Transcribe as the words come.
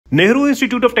Nehru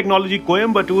Institute of Technology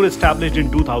Coimbatore, established in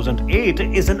 2008,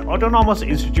 is an autonomous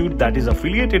institute that is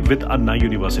affiliated with Anna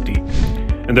University.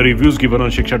 In the reviews given on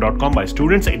shiksha.com by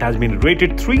students, it has been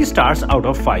rated 3 stars out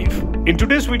of 5. In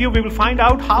today's video, we will find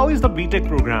out how is the BTech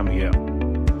program here.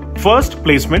 First,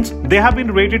 placements. They have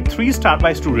been rated 3 star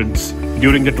by students.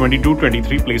 During the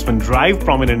 22-23 placement drive,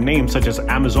 prominent names such as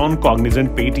Amazon,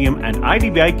 Cognizant, Paytm and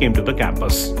IDBI came to the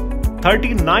campus.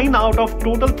 39 out of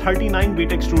total 39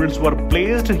 BTech students were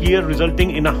placed here,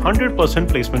 resulting in a 100%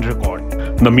 placement record.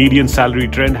 The median salary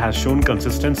trend has shown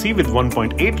consistency with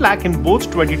 1.8 lakh in both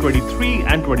 2023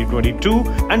 and 2022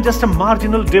 and just a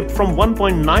marginal dip from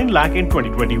 1.9 lakh in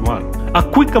 2021. A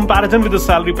quick comparison with the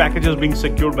salary packages being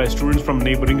secured by students from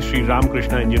neighboring Sri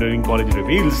Ramakrishna Engineering College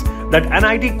reveals that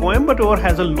NIT Coimbatore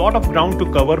has a lot of ground to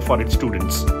cover for its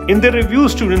students. In their review,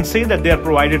 students say that they are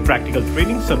provided practical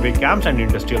training, survey camps and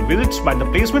industrial visits by the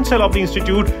placement cell of the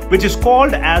institute, which is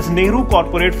called as Nehru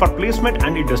Corporate for Placement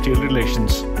and Industrial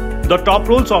Relations. The top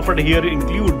roles offered here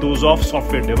include those of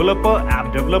software developer,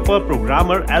 app developer,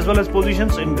 programmer, as well as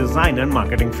positions in design and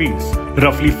marketing fields.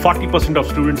 Roughly 40% of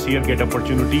students here get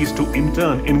opportunities to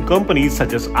intern in companies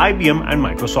such as IBM and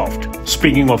Microsoft.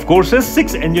 Speaking of courses,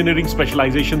 6 engineering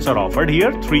specializations are offered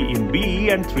here, 3 in BE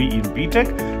and 3 in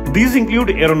BTech. These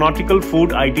include aeronautical,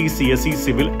 food, IT, CSE,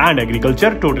 civil and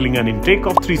agriculture, totaling an intake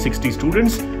of 360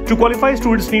 students. To qualify,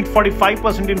 students need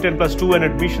 45% in 10+2 and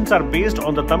admissions are based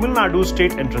on the Tamil Nadu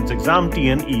State Entrance Exam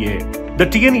TNEA. The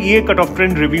TNEA cutoff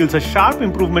trend reveals a sharp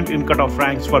improvement in cutoff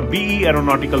ranks for BE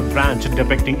Aeronautical branch,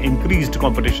 depicting increased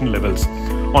competition levels.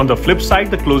 On the flip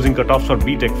side, the closing cutoffs for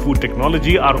BTech Food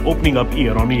Technology are opening up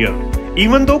year on year.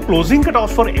 Even though closing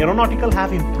cutoffs for aeronautical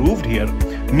have improved here,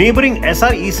 neighboring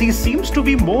SREC seems to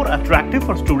be more attractive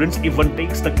for students if one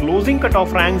takes the closing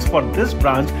cutoff ranks for this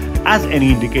branch as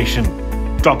any indication.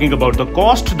 Talking about the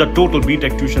cost, the total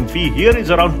BTech tuition fee here is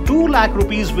around 2 lakh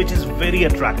rupees, which is very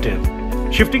attractive.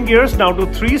 Shifting gears now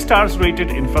to 3 stars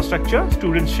rated infrastructure,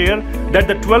 students share that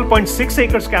the 12.6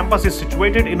 acres campus is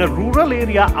situated in a rural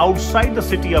area outside the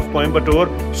city of Coimbatore,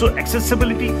 so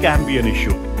accessibility can be an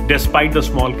issue. Despite the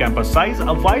small campus size,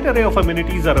 a wide array of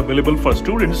amenities are available for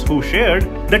students who shared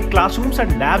that classrooms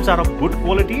and labs are of good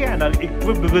quality and are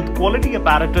equipped with quality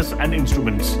apparatus and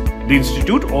instruments. The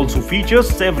institute also features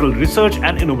several research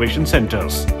and innovation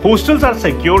centers. Hostels are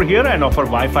secure here and offer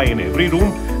Wi-Fi in every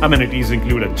room. Amenities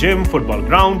include a gym, football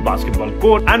ground, basketball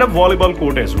court and a volleyball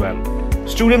court as well.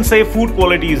 Students say food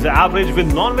quality is average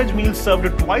with non-veg meals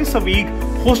served twice a week.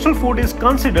 Hostel food is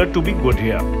considered to be good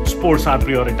here. Sports are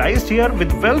prioritized here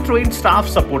with well-trained staff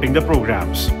supporting the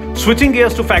programs. Switching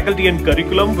gears to faculty and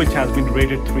curriculum, which has been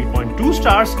rated 3.2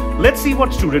 stars, let's see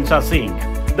what students are saying.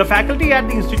 The faculty at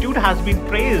the institute has been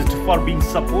praised for being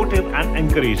supportive and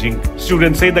encouraging.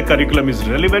 Students say the curriculum is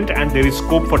relevant and there is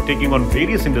scope for taking on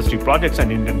various industry projects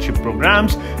and internship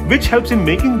programs, which helps in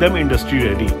making them industry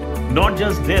ready. Not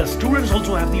just this, students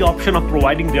also have the option of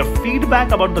providing their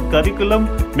feedback about the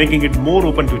curriculum, making it more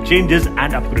open to changes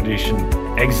and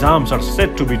upgradation. Exams are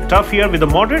said to be tough here with a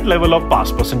moderate level of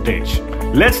pass percentage.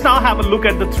 Let's now have a look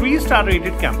at the 3-star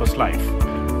rated campus life.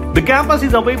 The campus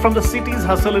is away from the city's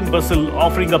hustle and bustle,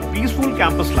 offering a peaceful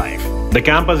campus life. The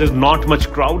campus is not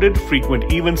much crowded,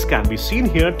 frequent events can be seen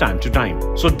here time to time.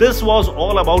 So this was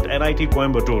all about NIT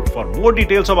Coimbatore. For more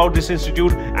details about this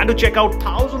institute and to check out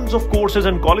thousands of courses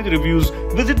and college reviews,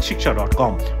 visit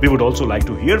shiksha.com. We would also like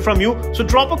to hear from you, so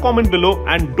drop a comment below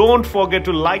and don't forget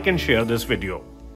to like and share this video.